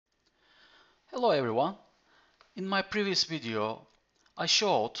Hello everyone. In my previous video, I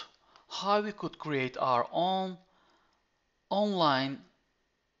showed how we could create our own online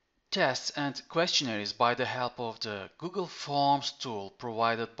tests and questionnaires by the help of the Google Forms tool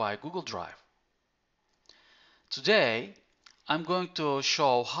provided by Google Drive. Today, I'm going to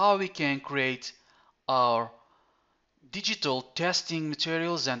show how we can create our digital testing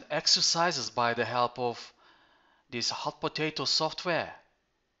materials and exercises by the help of this HotPotatoes software.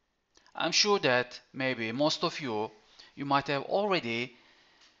 I'm sure that maybe most of you might have already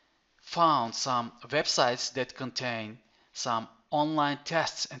found some websites that contain some online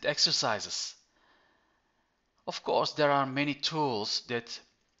tests and exercises. Of course, there are many tools that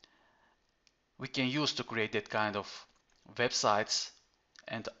we can use to create that kind of websites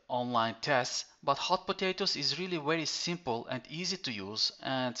and online tests, but HotPotatoes is really very simple and easy to use,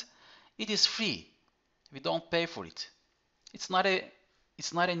 and it is free. We don't pay for it. It's not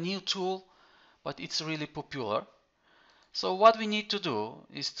a new tool, but it's really popular. So what we need to do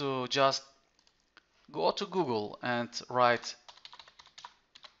is to just go to Google and write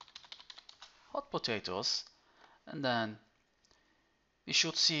HotPotatoes, and then we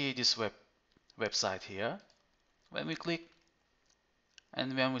should see this website here. When we click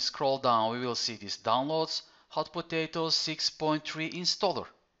and when we scroll down, we will see this downloads HotPotatoes 6.3 installer.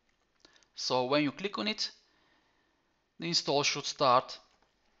 So when you click on it, the install should start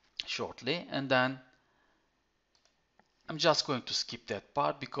shortly, and then I'm just going to skip that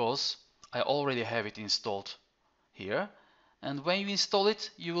part because I already have it installed here. And when you install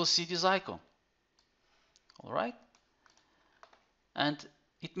it, you will see this icon. Alright? And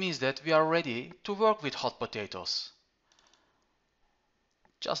it means that we are ready to work with HotPotatoes.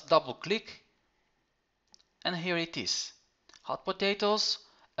 Just double click and here it is. HotPotatoes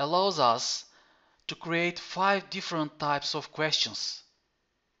allows us to create 5 different types of questions.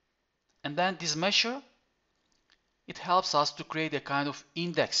 And then this measure, it helps us to create a kind of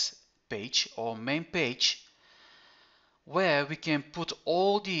index page or main page where we can put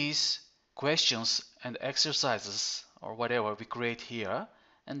all these questions and exercises or whatever we create here,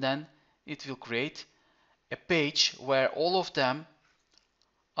 and then it will create a page where all of them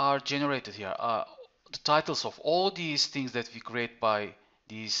are generated here. The titles of all these things that we create by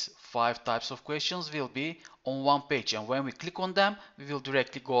these 5 types of questions will be on one page, and when we click on them, we will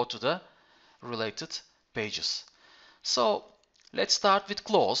directly go to the related pages. So let's start with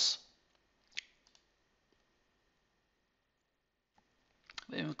close.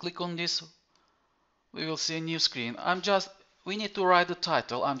 When we click on this, we will see a new screen. We need to write the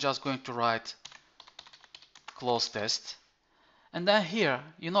title. I'm just going to write close test. And then here,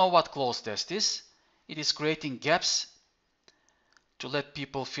 you know what close test is? It is creating gaps to let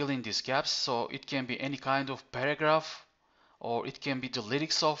people fill in these gaps. So it can be any kind of paragraph, or it can be the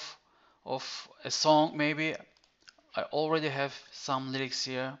lyrics of a song maybe. I already have some lyrics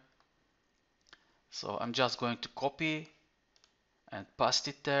here. So I'm just going to copy and paste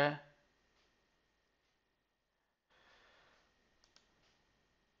it there.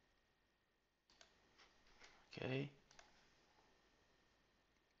 Okay.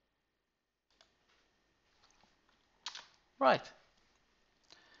 Right.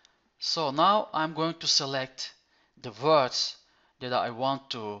 So now I'm going to select the words that I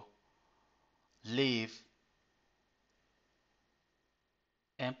want to leave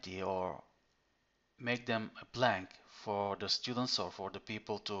empty or make them blank for the students or for the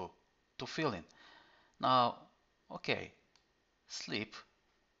people to fill in. Now, okay, sleep.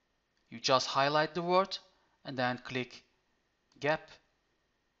 You just highlight the word and then click gap.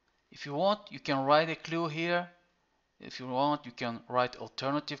 If you want, you can write a clue here. If you want, you can write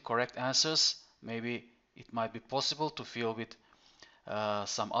alternative correct answers. Maybe it might be possible to fill with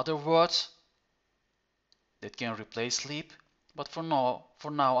some other words that can replace sleep. But for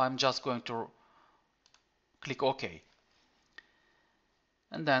now, I'm just going to click OK.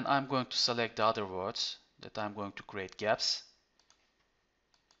 And then I'm going to select the other words that I'm going to create gaps.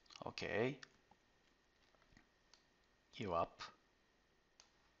 Okay. Give up.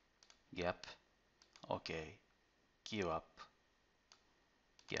 Gap. Okay. Give up.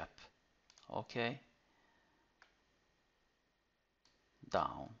 Gap. Okay.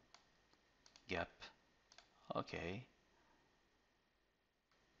 Down. Gap. Okay.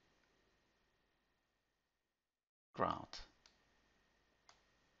 Ground.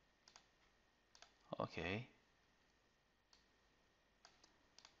 Okay.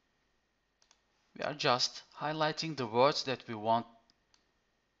 We are just highlighting the words that we want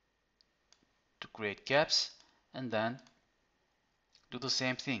to create gaps and then do the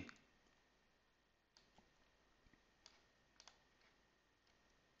same thing.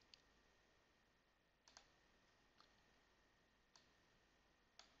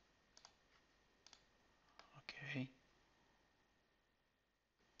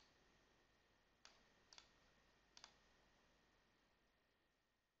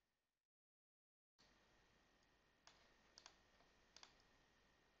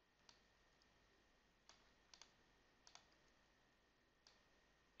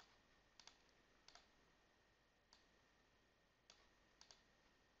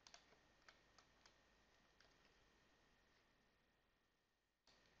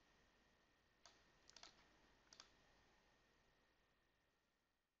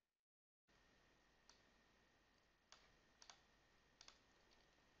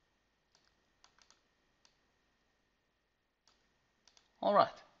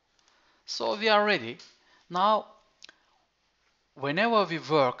 Alright, so we are ready. Now, whenever we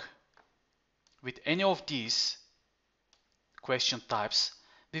work with any of these question types,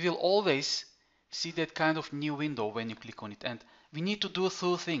 we will always see that kind of new window when you click on it. And we need to do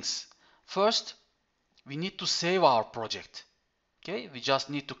two things. First, we need to save our project. Okay, we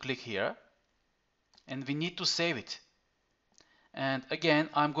just need to click here and we need to save it. And again,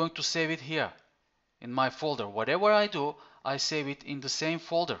 I'm going to save it here in my folder. Whatever I do, I save it in the same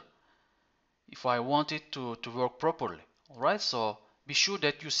folder if I want it to work properly. Alright, so be sure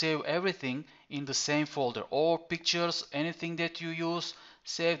that you save everything in the same folder. All pictures, anything that you use,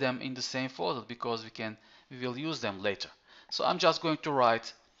 save them in the same folder because we will use them later. So I'm just going to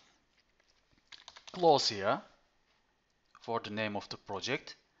write close here for the name of the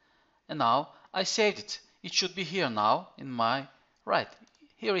project. And now I saved it. It should be here now in my right.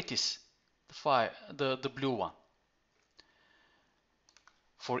 Here it is, the file, the blue one.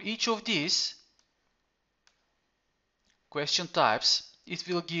 For each of these question types, it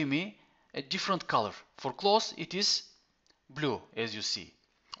will give me a different color. For close, it is blue, as you see.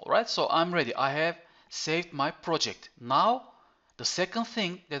 Alright, so I'm ready. I have saved my project. Now, the second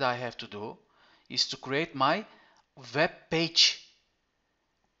thing that I have to do is to create my web page.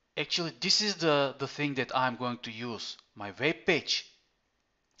 Actually, this is the thing that I'm going to use, my web page.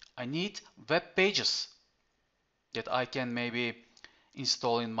 I need web pages that I can maybe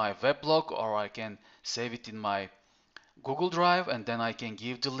install in my weblog, or I can save it in my Google Drive, and then I can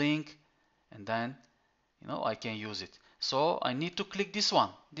give the link, and then I can use it. So I need to click this one,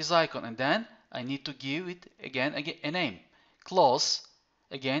 this icon, and then I need to give it again a name. Close,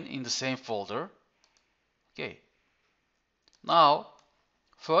 again in the same folder. Okay. Now,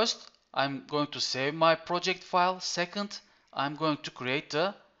 first I'm going to save my project file. Second, I'm going to create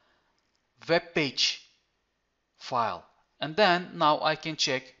a web page file. And then now I can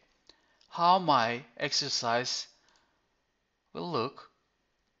check how my exercise will look.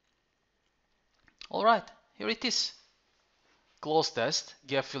 Alright, here it is. Close test,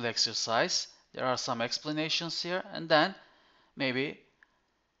 gap fill exercise. There are some explanations here, and then maybe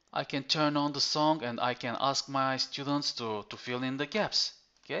I can turn on the song and I can ask my students to fill in the gaps.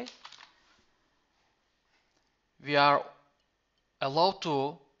 Okay? We are allowed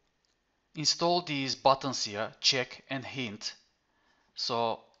to install these buttons here, check and hint.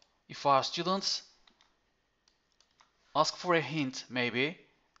 So if our students ask for a hint, maybe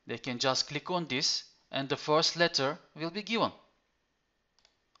they can just click on this and the first letter will be given.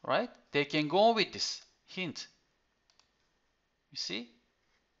 Right? They can go with this hint. You see?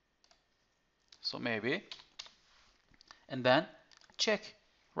 So maybe, and then check.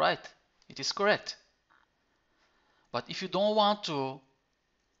 Right, it is correct. But if you don't want to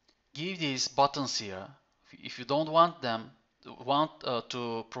give these buttons here, if you don't want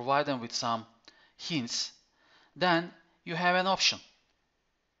to provide them with some hints, then you have an option.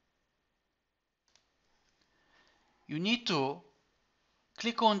 You need to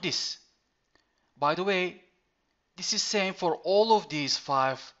click on this. By the way, this is same for all of these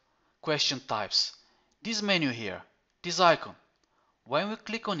 5 question types. This menu here, this icon, when we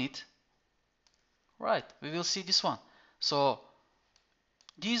click on it, right, we will see this one. So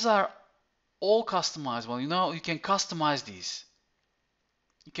these are all customizable. You can customize these.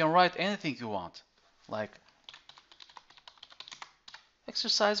 You can write anything you want, like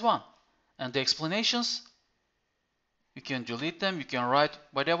exercise 1. And the explanations, you can delete them, you can write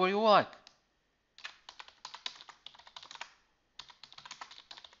whatever you like.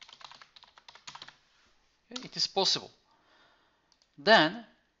 Okay, it is possible. Then,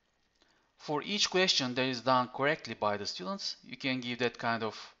 for each question that is done correctly by the students, you can give that kind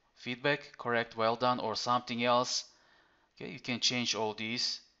of feedback, correct, well done, or something else. Okay, you can change all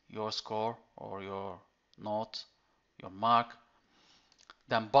these, your score or your note, your mark.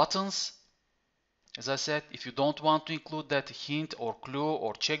 Then buttons, as I said, if you don't want to include that hint or clue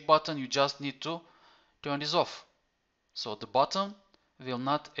or check button, you just need to turn this off. So the button will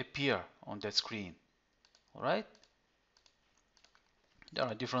not appear on that screen. Alright? There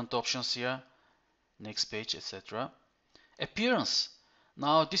are different options here, next page, etc. Appearance.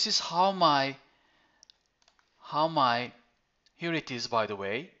 Now this is how my here it is, by the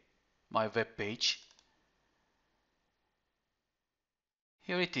way, my web page.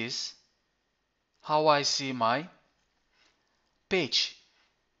 Here it is, how I see my page,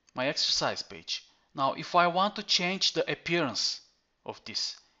 my exercise page. Now if I want to change the appearance of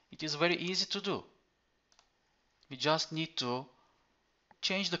this, it is very easy to do. We just need to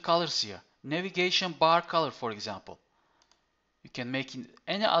change the colors here. Navigation bar color, for example. You can make it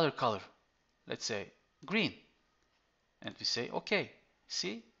any other color. Let's say green. And we say OK.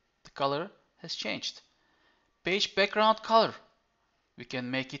 See, the color has changed. Page background color, we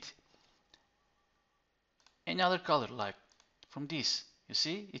can make it any other color, like from this. You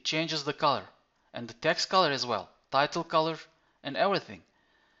see, it changes the color and the text color as well, title color and everything.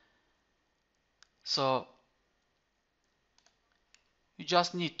 So you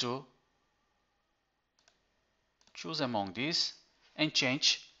just need to choose among these and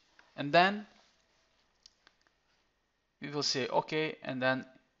change, and then we will say OK, and then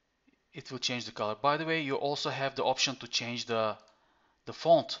it will change the color. By the way, you also have the option to change the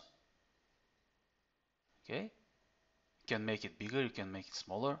font. Okay, you can make it bigger, you can make it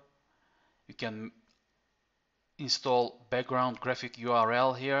smaller, you can install background graphic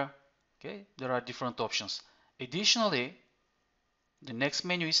URL here. Okay, there are different options. Additionally, the next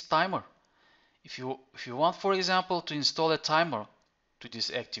menu is timer. If you want, for example, to install a timer to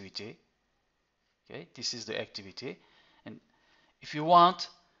this activity, okay, this is the activity, and if you want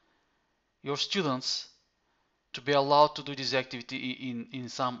your students to be allowed to do this activity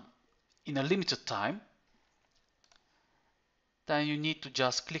in a limited time, then you need to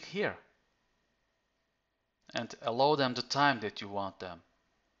just click here and allow them the time that you want them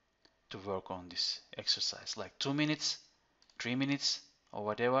to work on this exercise, like 2 minutes, 3 minutes, or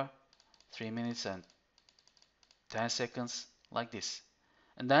whatever, 3 minutes and 10 seconds, like this.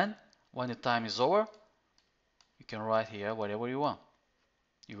 And then when the time is over, you can write here whatever you want.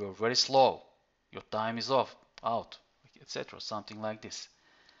 You were very slow, your time is off, out, etc. Something like this.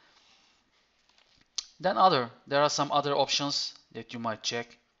 Then there are some other options that you might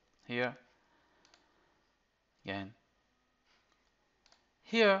check here. Again,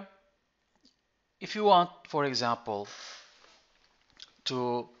 here, if you want, for example,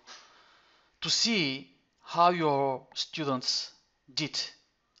 to see how your students did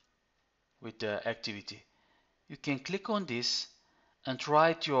with the activity, you can click on this and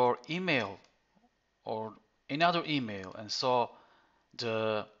write your email or another email, and so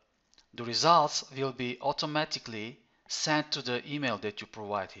the results will be automatically sent to the email that you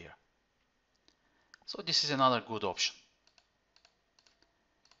provide here. So this is another good option.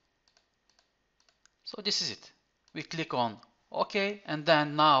 So this is it. We click on OK, and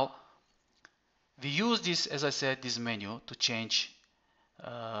then now we use this, as I said, this menu to change,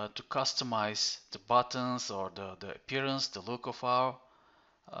 to customize the buttons or the appearance, the look of our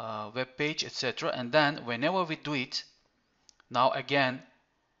web page, etc. And then whenever we do it, now again,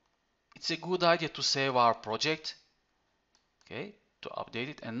 it's a good idea to save our project, okay, to update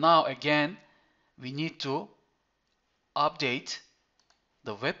it. And now again, we need to update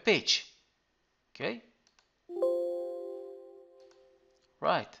the web page, okay.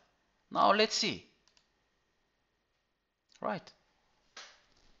 Right, now let's see. Right,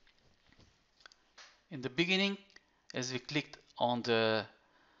 in the beginning, as we clicked on the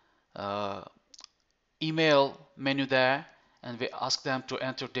email menu there, and we ask them to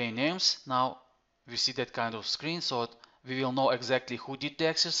enter their names, now we see that kind of screen, so we will know exactly who did the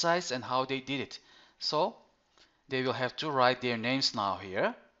exercise and how they did it. So they will have to write their names now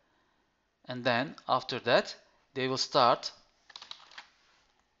here, and then after that they will start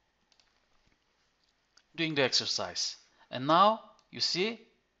doing the exercise. And now you see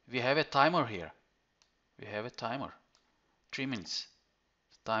we have a timer here. We have a timer, 3 minutes.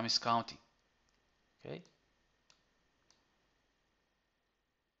 The time is counting. Okay.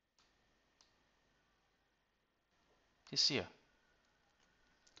 This here.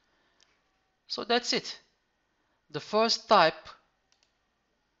 So that's it. The first type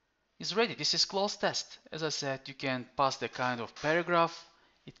is ready. This is close test. As I said, you can pass the kind of paragraph.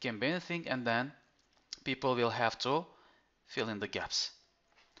 It can be anything, and then people will have to fill in the gaps.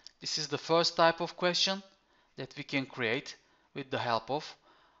 This is the first type of question that we can create with the help of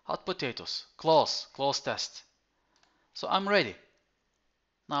HotPotatoes. Close test. So I'm ready.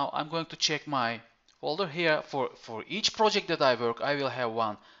 Now I'm going to check my folder here. For each project that I work, I will have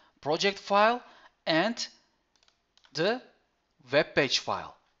one project file and the web page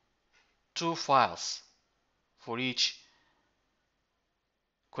file. 2 files for each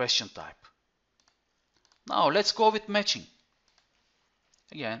question type. Now let's go with matching.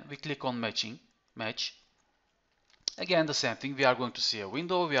 Again, we click on match. Again, the same thing. We are going to see a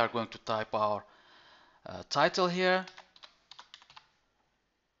window. We are going to type our title here.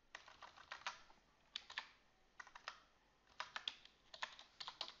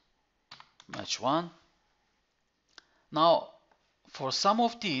 Match 1. Now, for some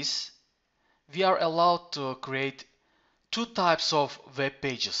of these, we are allowed to create 2 types of web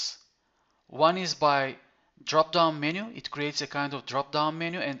pages. One is by drop-down menu. It creates a kind of drop-down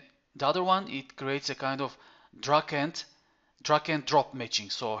menu, and the other one, it creates a kind of drag and drag and drop matching.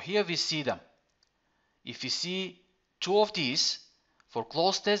 So here we see them. If we see two of these, for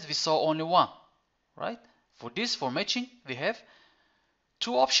close test we saw only one, right? For this, for matching, we have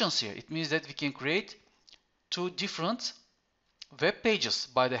two options here. It means that we can create two different web pages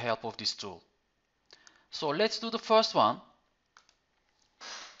by the help of this tool. So let's do the first one.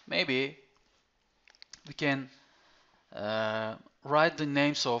 Maybe we can write the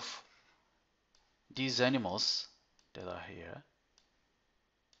names of these animals that are here.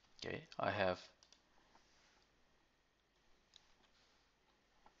 Okay, I have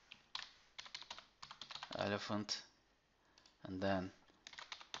elephant, and then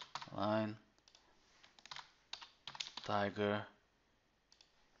lion, tiger,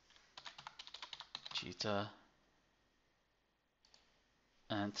 cheetah,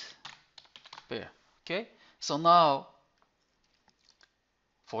 and bear. Okay, so now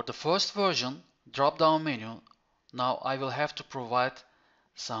for the first version, drop down menu, now I will have to provide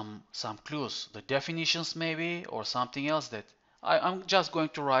some clues, the definitions maybe, or something else that I'm just going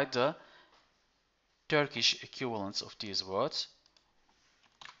to write the Turkish equivalents of these words.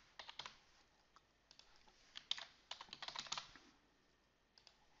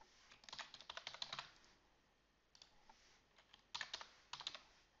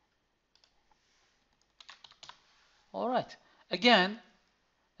 Alright, again,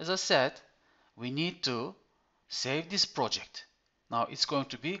 as I said, we need to save this project. Now it's going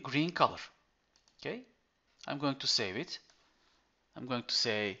to be green color. Okay, I'm going to save it. I'm going to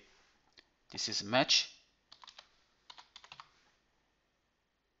say this is match.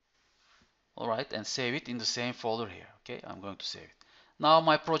 Alright, and save it in the same folder here. Okay, I'm going to save it. Now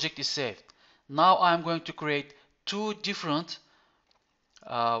my project is saved. Now I'm going to create two different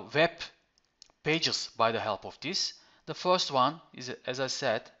web pages by the help of this. The first one is, as I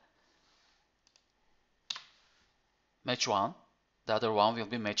said, match 1. The other one will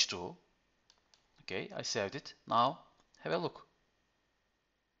be match 2. Okay, I saved it. Now have a look.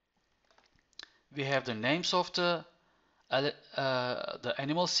 We have the names of the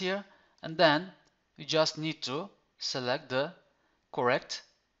animals here, and then we just need to select the correct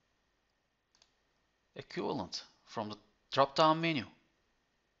equivalent from the drop down menu,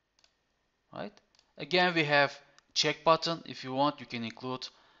 right? Again, we have check button. If you want, you can include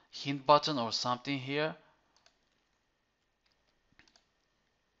hint button or something here.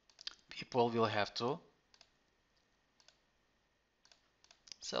 People will have to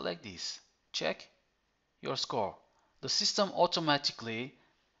select this. Check your score. The system automatically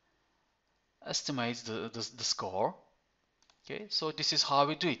estimates the score. Okay, so this is how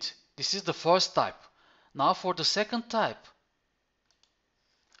we do it. This is the first type. Now for the second type,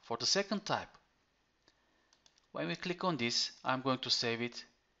 when we click on this, I'm going to save it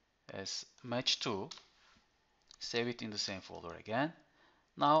as match 2. Save it in the same folder again.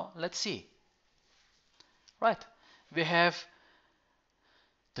 Now let's see. Right, we have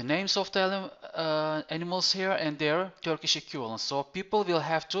the names of the animals here and their Turkish equivalents. So people will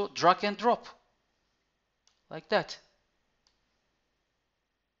have to drag and drop like that.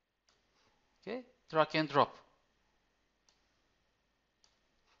 Okay, drag and drop.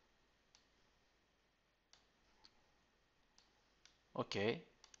 Okay.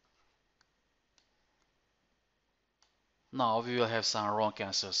 Now we will have some wrong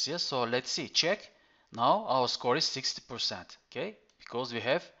answers here. So let's see. Check. Now our score is 60%. Okay, because we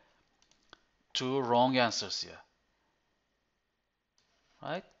have two wrong answers here.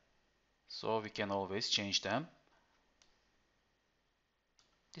 Right? So we can always change them.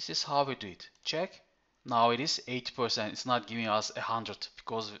 This is how we do it. Check. Now it is 80%. It's not giving us 100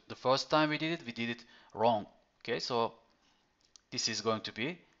 because the first time we did it wrong. Okay, so this is going to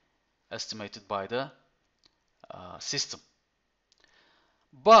be estimated by the system.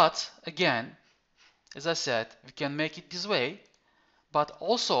 But again, as I said, we can make it this way, but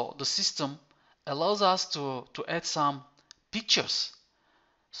also the system allows us to add some pictures.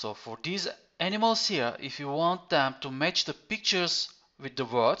 So for these animals here, if you want them to match the pictures with the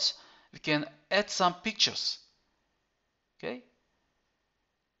words, we can add some pictures. Okay?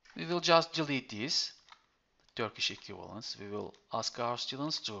 We will just delete these Turkish equivalents. We will ask our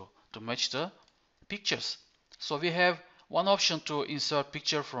students to match the pictures. So we have one option to insert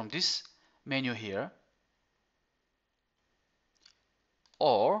picture from this menu here,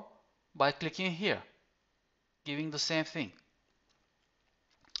 or by clicking here, giving the same thing.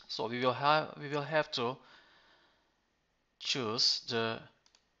 So we will have to choose the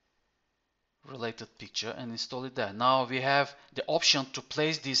related picture and install it there. Now we have the option to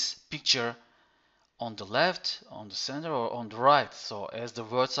place this picture on the left, on the center, or on the right. So as the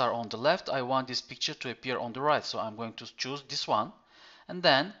words are on the left, I want this picture to appear on the right. So I'm going to choose this one. And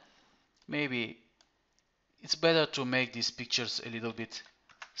then maybe it's better to make these pictures a little bit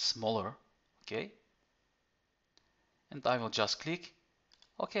smaller. Okay. And I will just click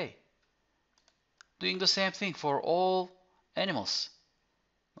OK. Doing the same thing for all animals.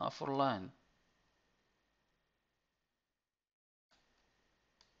 Now for lion.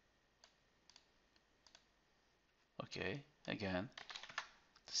 Okay, again,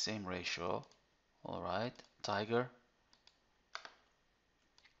 the same ratio. Alright, tiger.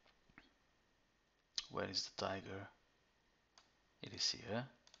 Where is the tiger? It is here.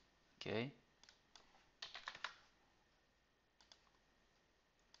 Okay.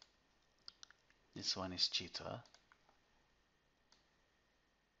 This one is cheetah.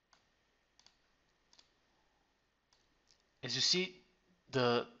 As you see,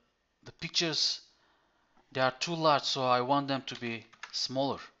 the pictures, they are too large, so I want them to be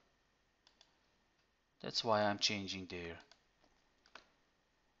smaller. That's why I'm changing their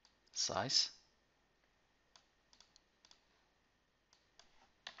size.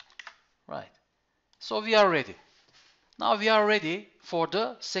 Right. So we are ready. Now we are ready for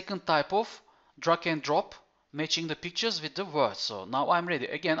the second type of drag and drop, matching the pictures with the words. So now I'm ready.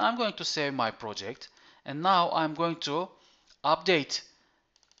 Again, I'm going to save my project, and now I'm going to update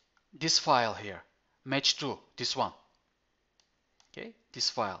this file here, match to this one. Okay, this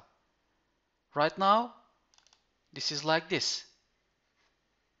file. Right now, this is like this.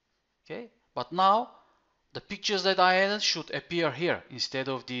 Okay, but now the pictures that I added should appear here instead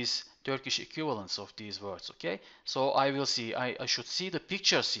of these Turkish equivalents of these words. Okay, so I will see, I should see the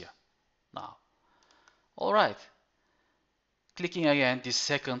pictures here now. All right, clicking again this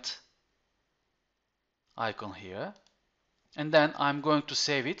second icon here, and then I'm going to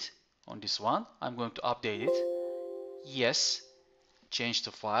save it on this one. I'm going to update it. Yes, change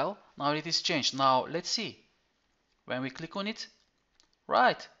the file. Now it is changed. Now let's see. When we click on it,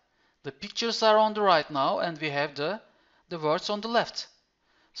 right, the pictures are on the right now, and we have the words on the left.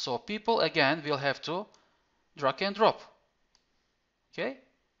 So people again will have to drag and drop. Okay,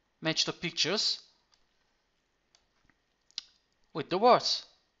 match the pictures with the words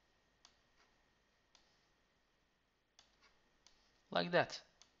like that.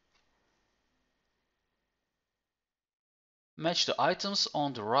 Match the items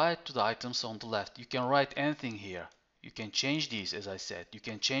on the right to the items on the left. You can write anything here. You can change these, as I said. You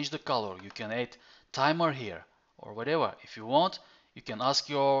can change the color. You can add timer here or whatever. If you want, you can ask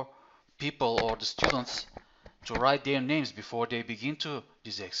your people or the students to write their names before they begin to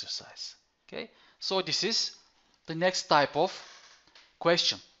this exercise. Okay, so this is the next type of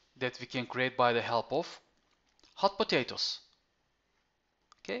question that we can create by the help of hot potatoes.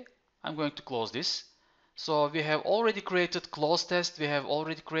 Okay, I'm going to close this. So we have already created close test, we have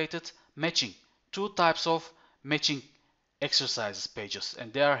already created matching. Two types of matching exercises pages,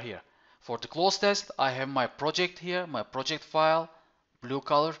 and they are here. For the close test, I have my project here, my project file, blue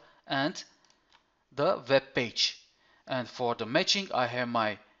color, and the web page. And for the matching, I have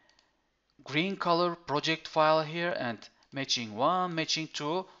my green color project file here, and matching 1, matching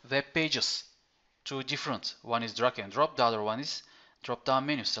 2 web pages. Two different. One is drag and drop, the other one is drop down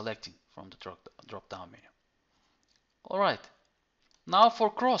menu, selecting from the drop down menu. Alright, now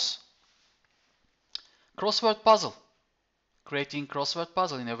for crossword puzzle. Creating crossword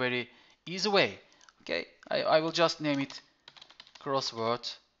puzzle in a very easy way. Okay, I will just name it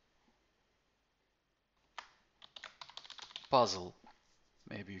crossword puzzle.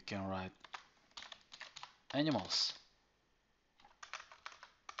 Maybe you can write animals.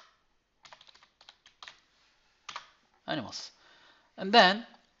 Animals. And then,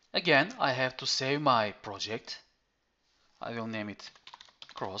 again, I have to save my project. I will name it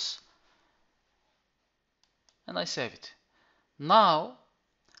cross. And I save it. Now,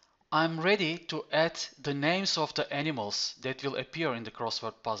 I'm ready to add the names of the animals that will appear in the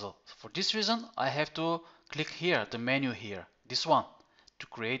crossword puzzle. For this reason, I have to click here, the menu here, this one, to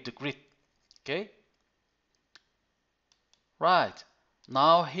create the grid. Okay? Right.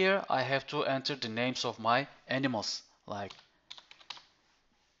 Now here I have to enter the names of my animals, like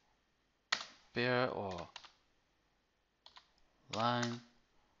bear or lion,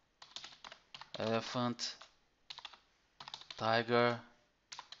 elephant, tiger,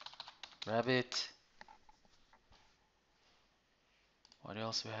 rabbit. What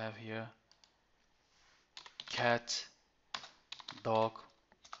else we have here? Cat, dog.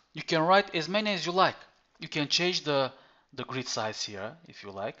 You can write as many as you like. You can change the grid size here if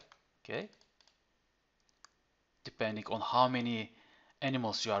you like. Okay. Depending on how many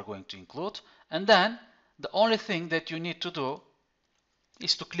animals you are going to include, and then the only thing that you need to do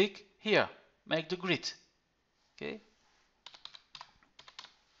is to click here, make the grid.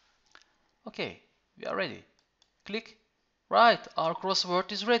 Okay, we are ready. Click. Right, our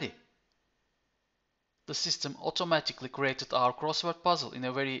crossword is ready. The system automatically created our crossword puzzle in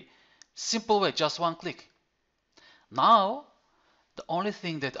a very simple way, just one click. Now, the only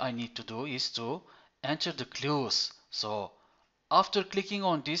thing that I need to do is to enter the clues. So, after clicking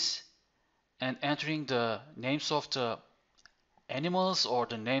on this and entering the names of the animals or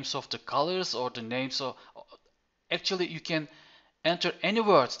the names of the colors or the names of... Actually, you can enter any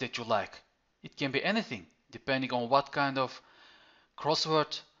words that you like. It can be anything, depending on what kind of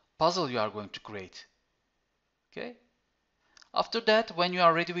crossword puzzle you are going to create. Okay? After that, when you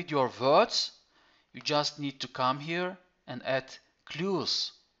are ready with your words, you just need to come here and add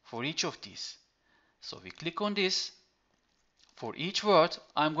clues for each of these. So we click on this. For each word,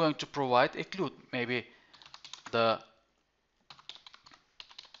 I'm going to provide a clue. Maybe the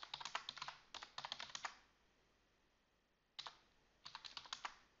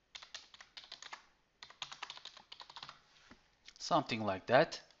something like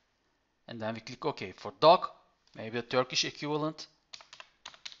that. And then we click OK. For dog, maybe a Turkish equivalent.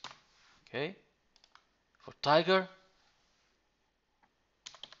 Okay. For tiger,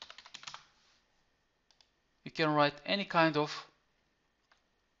 you can write any kind of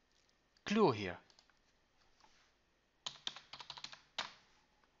clue here.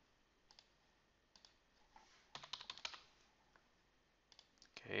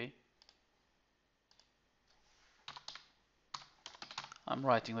 Okay. I'm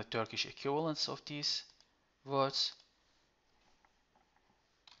writing the Turkish equivalents of these words.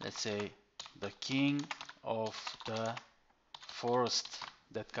 Let's say the king of the forest,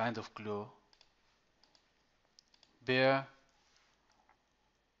 that kind of clue. Bear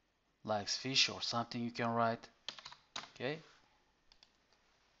likes fish or something you can write. Okay.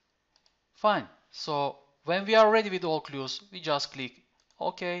 Fine. So when we are ready with all clues, we just click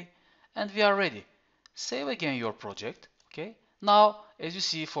OK and we are ready. Save again your project. Okay. Now, as you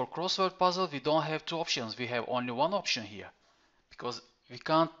see, for crossword puzzle, we don't have two options. We have only one option here because we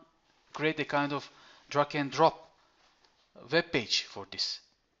can't create a kind of drag and drop web page for this.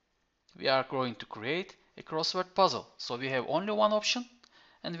 We are going to create a crossword puzzle. So we have only one option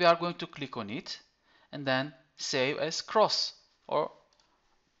and we are going to click on it and then save as cross or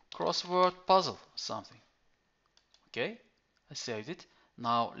crossword puzzle something. Okay, I saved it.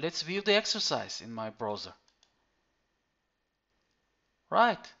 Now let's view the exercise in my browser.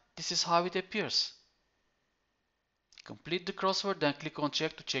 Right, this is how it appears. Complete the crossword, then click on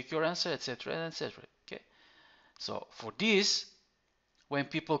check to check your answer, etc. etc. Okay, so for this, when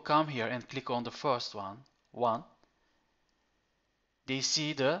people come here and click on the first one, they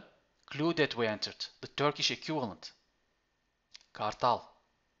see the clue that we entered, the Turkish equivalent, kartal.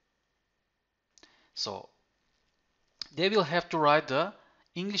 So they will have to write the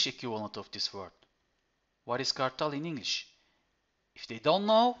English equivalent of this word. What is kartal in English? If they don't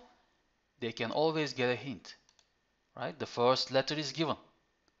know, they can always get a hint. Right? The first letter is given.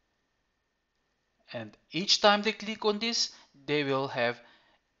 And each time they click on this, they will have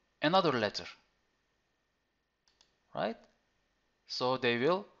another letter. Right? So they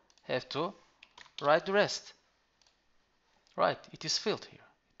will have to write the rest. Right, it is filled here.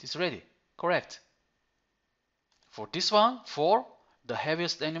 It is ready. Correct. For this one, for the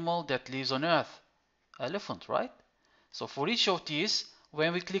heaviest animal that lives on earth, elephant, right? So for each of these,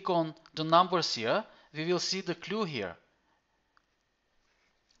 when we click on the numbers here, we will see the clue here.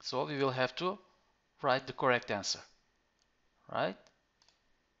 So we will have to write the correct answer, right?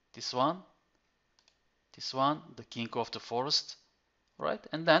 This one, the king of the forest, right?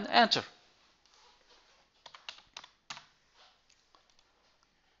 And then enter.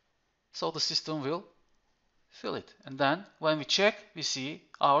 So the system will fill it. And then when we check, we see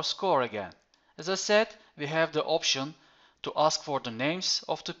our score again. As I said, we have the option to ask for the names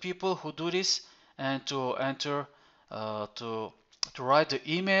of the people who do this and to enter, to write the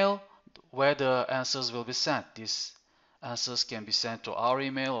email where the answers will be sent. These answers can be sent to our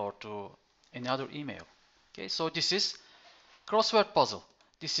email or to any other email. Okay, so this is crossword puzzle.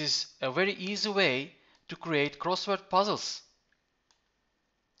 This is a very easy way to create crossword puzzles.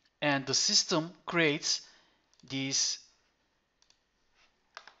 And the system creates these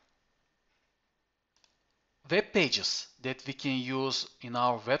web pages that we can use in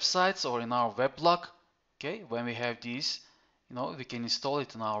our websites or in our weblog. Okay, when we have these, we can install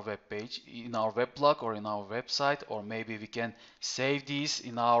it in our web page, in our weblog or in our website, or maybe we can save these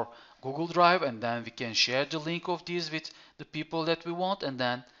in our Google Drive and then we can share the link of these with the people that we want, and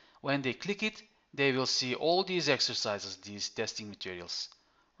then when they click it, they will see all these exercises, these testing materials.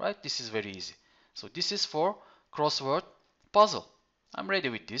 Right? This is very easy. So this is for crossword puzzle. I'm ready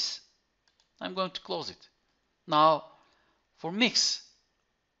with this. I'm going to close it. Now for mix,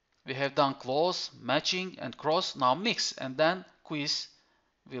 we have done close, matching, and cross. Now mix, and then quiz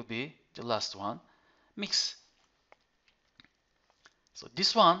will be the last one. Mix. So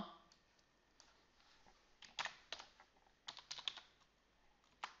this one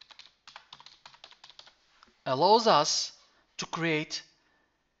allows us to create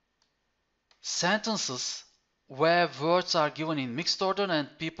sentences where words are given in mixed order and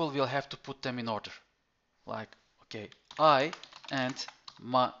people will have to put them in order. Like, okay, I and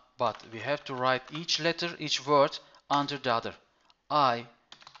my, but we have to write each letter, each word under the other. I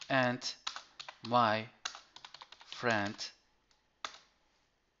and my friend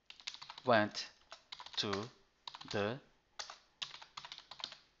went to the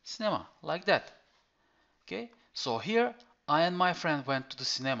cinema, like that. Okay, so here I and my friend went to the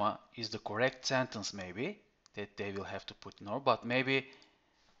cinema is the correct sentence, maybe that they will have to put in order, but maybe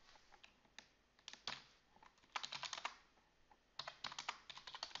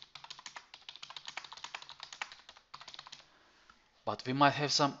we might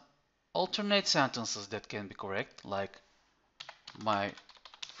have some alternate sentences that can be correct, like my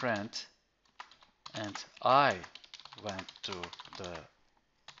friend and I went to the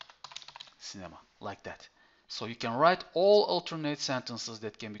cinema, like that. So you can write all alternate sentences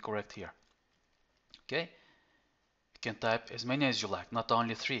that can be correct here. Okay, you can type as many as you like, not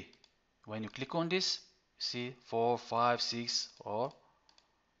only 3. When you click on this, you see 4, 5, 6, or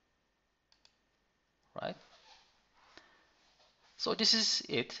right. So this is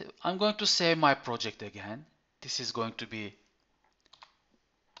it. I'm going to save my project again. This is going to be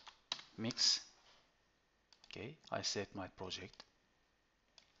mix. Okay, I saved my project.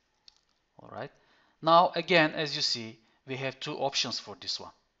 Alright. Now again, as you see, we have 2 options for this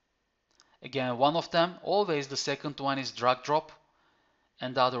one. Again, one of them, always the second one is drag drop,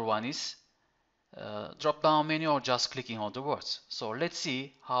 and the other one is drop down menu or just clicking on the words. So let's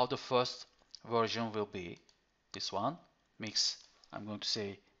see how the first version will be. This one, mix. I'm going to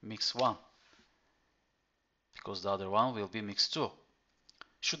say mix 1, because the other one will be mix 2.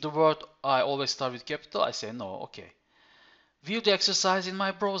 Should the word I always start with capital? I say no. Okay. View the exercise in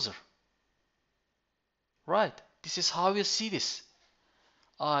my browser. Right. This is how you see this.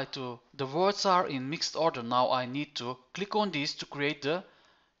 The words are in mixed order. Now I need to click on this to create the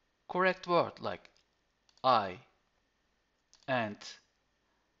correct word, like I and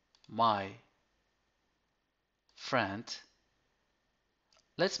my friend.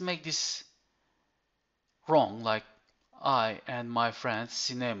 Let's make this wrong, like I and my friend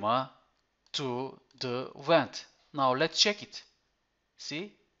cinema to the went. Now let's check it.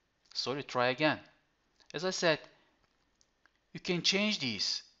 See? Sorry, try again. As I said, you can change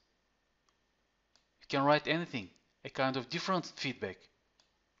these. You can write anything, a kind of different feedback,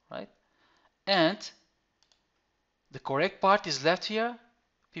 right? And the correct part is left here.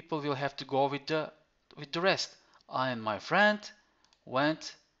 People will have to go with the rest. I and my friend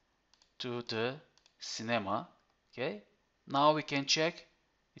went to the cinema. Okay. Now we can check.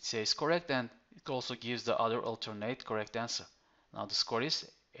 It says correct, and it also gives the other alternate correct answer. Now the score is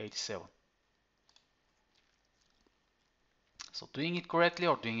 87. So doing it correctly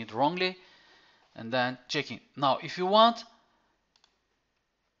or doing it wrongly, and then checking. Now if you want,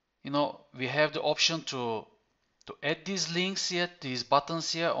 we have the option to add these links here, these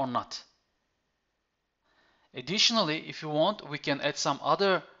buttons here, or not. Additionally, if you want, we can add some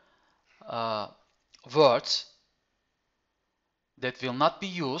other words that will not be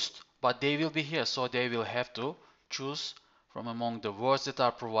used, but they will be here, so they will have to choose from among the words that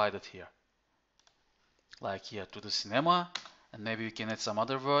are provided here. Like here, to the cinema, and maybe we can add some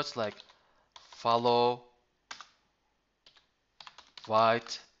other words like follow,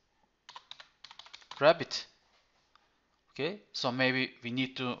 white, rabbit. Okay, so maybe we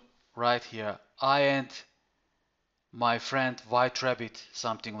need to write here I and my friend white rabbit,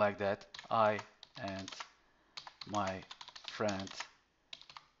 something like that. I and my friend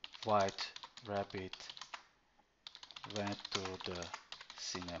white rabbit went to the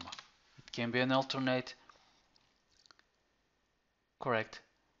cinema. It can be an alternate correct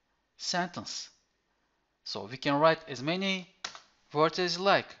sentence. So we can write as many words as you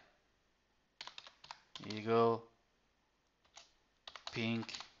like. Eagle,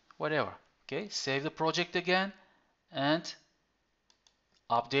 pink, whatever. Okay, save the project again and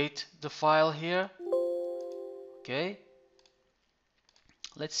update the file here. Okay,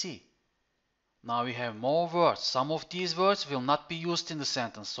 let's see. Now we have more words. Some of these words will not be used in the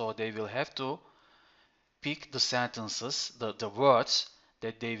sentence, so they will have to pick the sentences, the words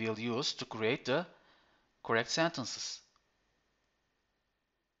that they will use to create the correct sentences.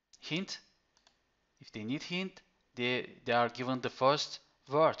 Hint, if they need hint, they are given the first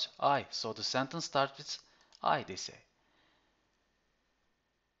word, I. So the sentence starts with I, they say.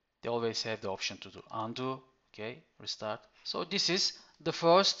 They always have the option to do undo, okay, restart. So this is the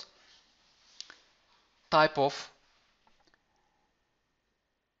first type of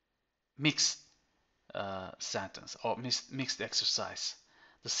mixed sentence or mixed exercise.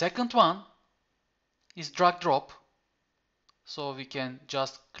 The second one is drag drop. So we can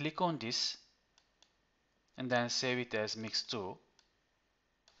just click on this and then save it as mix2.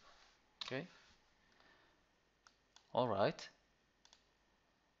 Okay. All right.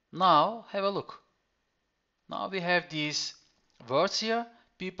 Now have a look. Now we have these words here.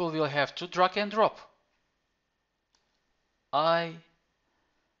 People will have to drag and drop. I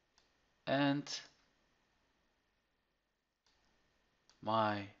and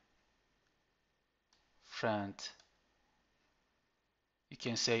my friend. You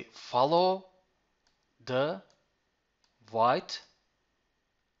can say follow the white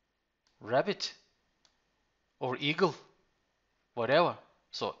rabbit or eagle, whatever.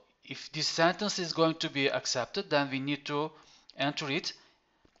 So if this sentence is going to be accepted, then we need to enter it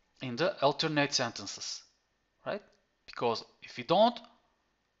in the alternate sentences, right? Because if we don't,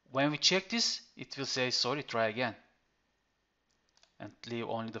 when we check this, it will say, sorry, try again. And leave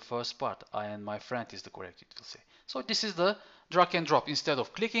only the first part. I and my friend is the correct, it will say. So this is the drag and drop. Instead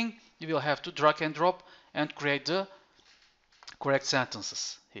of clicking, you will have to drag and drop and create the correct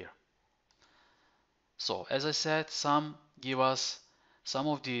sentences here. So as I said, some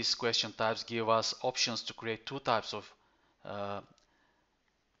of these question types give us options to create two types of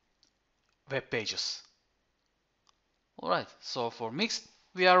web pages. Alright, so for mixed,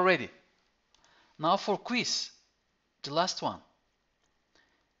 we are ready. Now for quiz, the last one.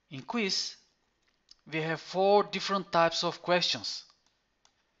 In quiz, we have 4 different types of questions.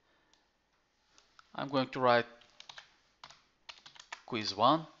 I'm going to write quiz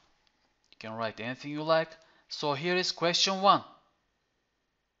 1. You can write anything you like. So here is question 1.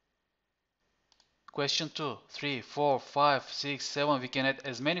 Question 2, 3, 4, 5, 6, 7. We can add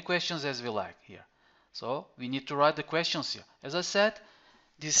as many questions as we like here. So we need to write the questions here. As I said,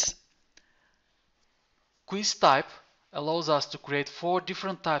 this quiz type allows us to create 4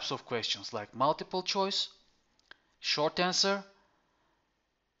 different types of questions, like multiple choice, short answer,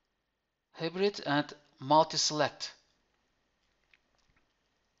 hybrid, and multi-select.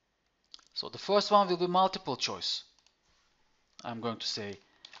 So the first one will be multiple choice. I'm going to say,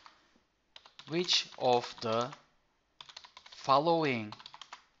 which of the following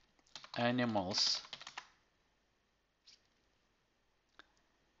animals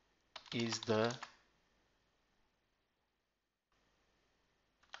is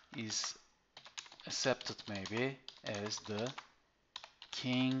accepted maybe as the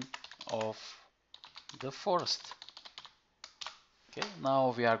king of the forest? Okay,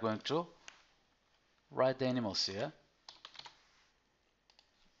 now we are going to write the animals here.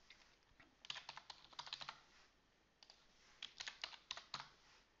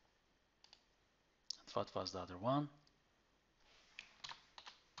 What was the other one?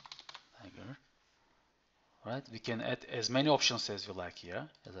 Tiger. Right, we can add as many options as we like here.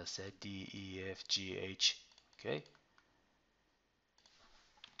 As I said, D, E, F, G, H. Okay.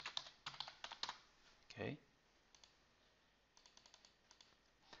 Okay.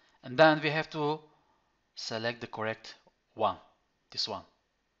 And then we have to select the correct one. This one.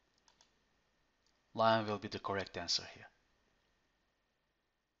 Lion will be the correct answer here.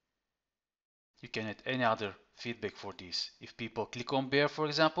 You can add any other feedback for this. If people click on bear, for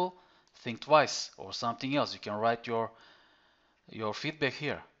example, think twice or something else. You can write your feedback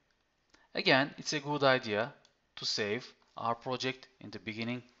here. Again, it's a good idea to save our project in the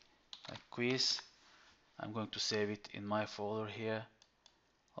beginning. Like quiz. I'm going to save it in my folder here.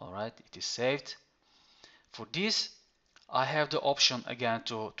 Alright, it is saved. For this, I have the option again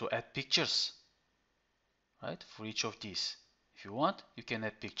to add pictures. Right, for each of these. If you want, you can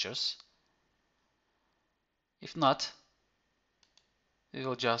add pictures. If not, we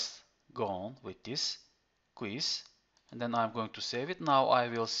will just go on with this quiz, and then I'm going to save it. Now I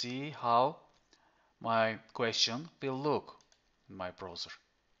will see how my question will look in my browser.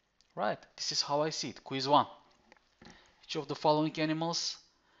 Right, this is how I see it. Quiz 1. Which of the following animals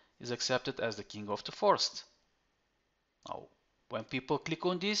is accepted as the king of the forest? Now, when people click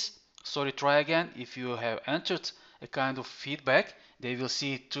on this, sorry, try again. If you have entered a kind of feedback, they will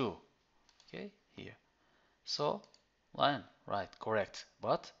see it too. Okay, here. So, line, right, correct.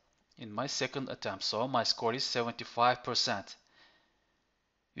 But in my second attempt, so my score is 75%.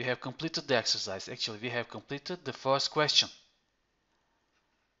 We have completed the exercise. Actually, we have completed the first question.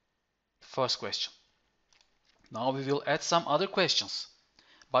 First question. Now we will add some other questions.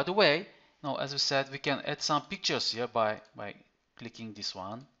 By the way, now as we said, we can add some pictures here by clicking this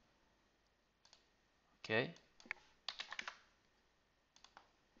one. Okay.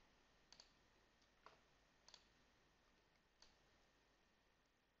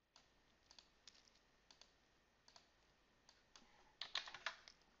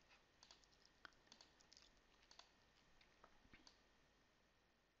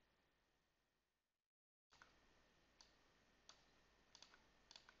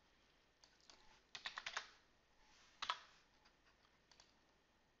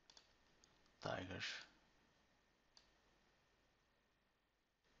 Tiger.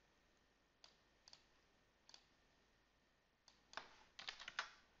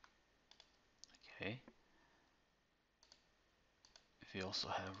 Okay. We also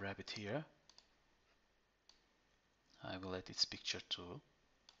have rabbit here. I will add its picture too.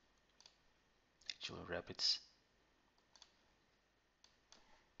 Actually, rabbits.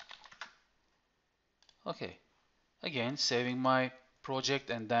 Okay. Again, saving my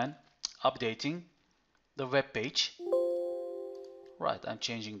project and then updating the web page. Right, I'm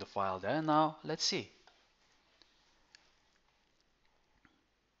changing the file there. Now, let's see.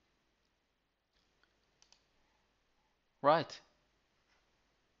 Right.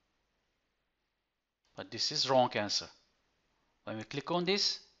 But this is wrong answer. When we click on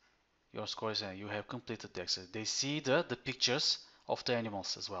this, your score is you have completed the exercise. They see the pictures of the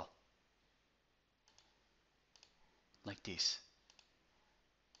animals as well. Like this.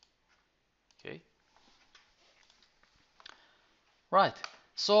 Okay. Right.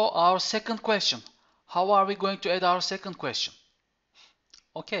 So our second question. How are we going to add our second question?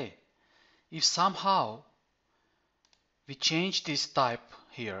 Okay. If somehow we change this type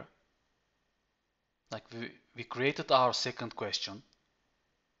here, like we created our second question,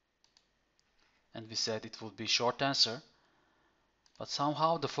 and we said it would be short answer, but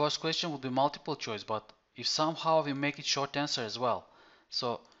somehow the first question would be multiple choice, but if somehow we make it short answer as well,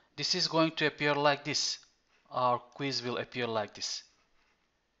 so this is going to appear like this. Our quiz will appear like this.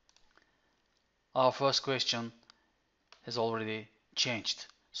 Our first question has already changed,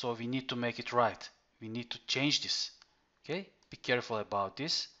 so we need to make it right. We need to change this. Okay, be careful about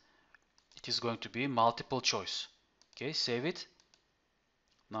this. It is going to be multiple choice. Okay, save it.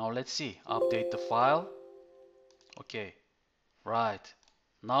 Now let's see, update the file. Okay, right.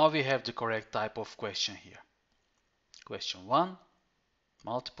 Now we have the correct type of question here. Question 1,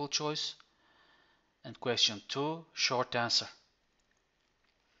 multiple choice, and question 2, short answer.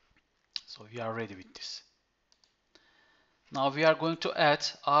 So we are ready with this. Now we are going to add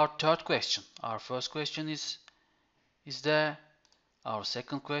our third question. Our first question is there. Our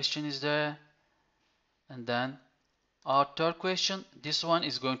second question is there. And then our third question, this one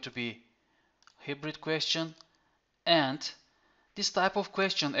is going to be hybrid question. And this type of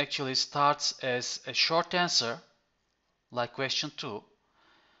question actually starts as a short answer, like question 2.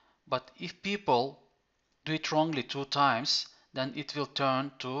 But if people do it wrongly 2 times, then it will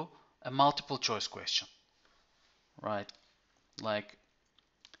turn to a multiple choice question. Right? Like,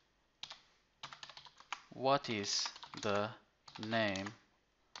 what is the name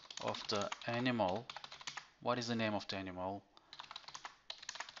of the animal? What is the name of the animal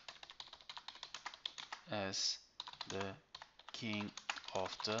as the king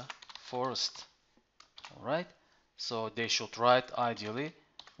of the forest? Alright? So they should write ideally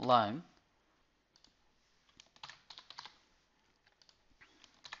lion.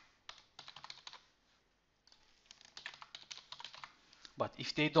 But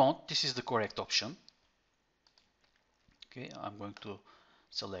if they don't, this is the correct option. Okay, I'm going to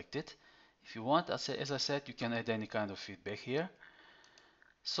select it. If you want, as I said, you can add any kind of feedback here.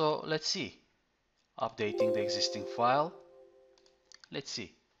 So let's see. Updating the existing file. Let's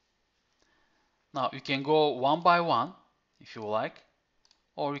see. Now you can go one by one if you like,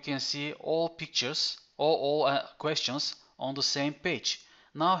 or you can see all pictures or all questions on the same page.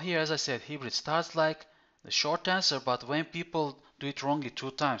 Now here, as I said, hybrid starts like the short answer, but when people do it wrongly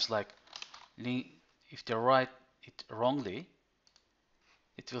 2 times, like if they write it wrongly,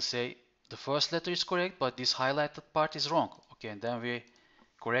 it will say the first letter is correct, but this highlighted part is wrong. Okay, and then we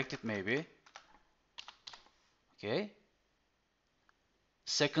correct it maybe. Okay.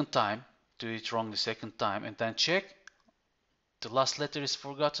 Second time, do it wrong the second time, and then check. The last letter is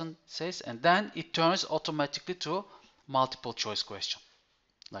forgotten, it says, and then it turns automatically to multiple choice question.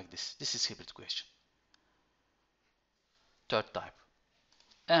 like this. This is hybrid question. Third type.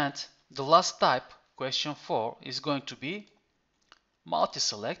 And the last type, question 4, is going to be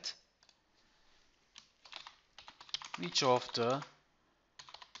multi-select. Which of the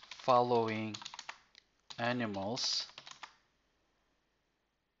following animals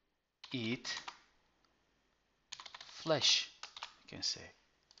eat flesh? You can say.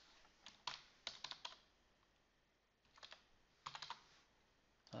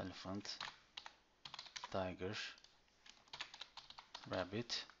 Elephant, tiger,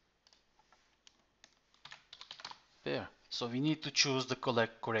 rabbit, bear. So we need to choose the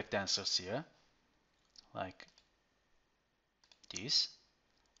correct answers here, like this,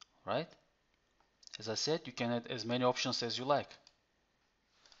 right? As I said, you can add as many options as you like.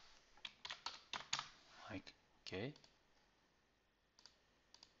 Like, okay.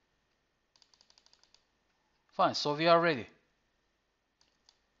 Fine, so we are ready.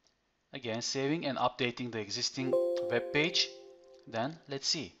 Again, saving and updating the existing web page. Then let's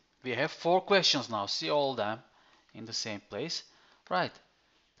see. We have 4 questions now. See all of them in the same place. Right.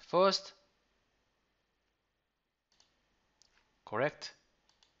 First, correct.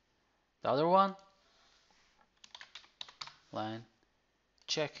 The other one, line,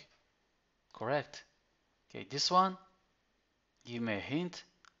 check. Correct. Okay, this one, give me a hint.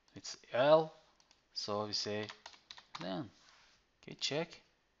 It's L. So we say then. Okay, check.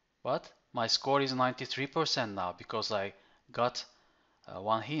 But my score is 93% now because I got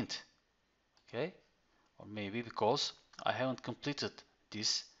one hint. Okay, or maybe because I haven't completed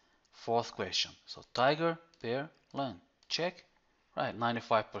this 4th question. So tiger, bear, lion. Check. Right,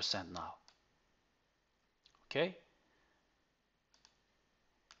 95% now. Okay.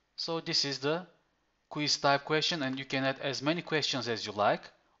 So this is the quiz type question, and you can add as many questions as you like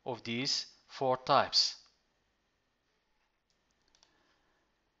of these 4 types.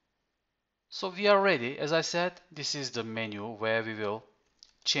 So we are ready. As I said, this is the menu where we will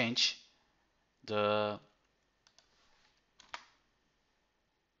change the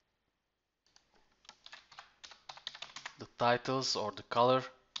titles or the color.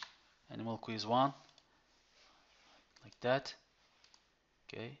 Animal quiz 1, like that.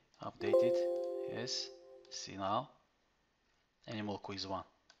 Okay, update it. Yes, see now. Animal quiz 1.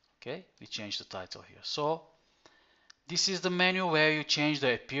 Okay, we change the title here. So this is the menu where you change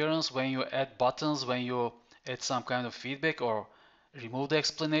the appearance, when you add buttons, when you add some kind of feedback or remove the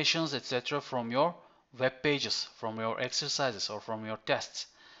explanations, etc. from your web pages, from your exercises or from your tests.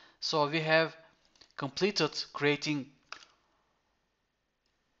 So we have completed creating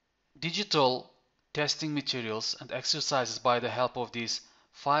digital testing materials and exercises by the help of these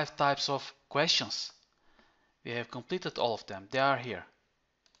 5 types of questions. We have completed all of them. They are here.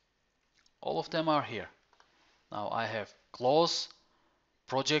 All of them are here. Now I have close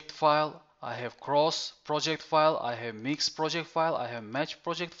project file, I have cross project file, I have mix project file, I have match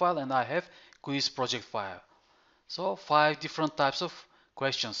project file, and I have quiz project file. So 5 different types of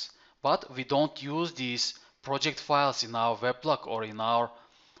questions. But we don't use these project files in our weblog or in our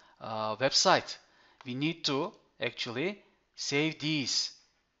website. We need to actually save these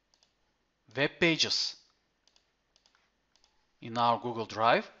web pages in our Google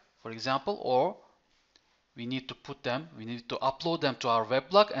Drive, for example, or we need to upload them to our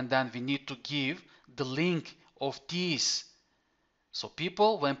weblog, and then we need to give the link of these. So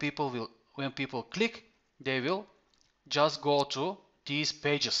when people click, they will just go to these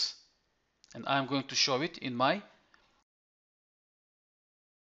pages. And I'm going to show it in my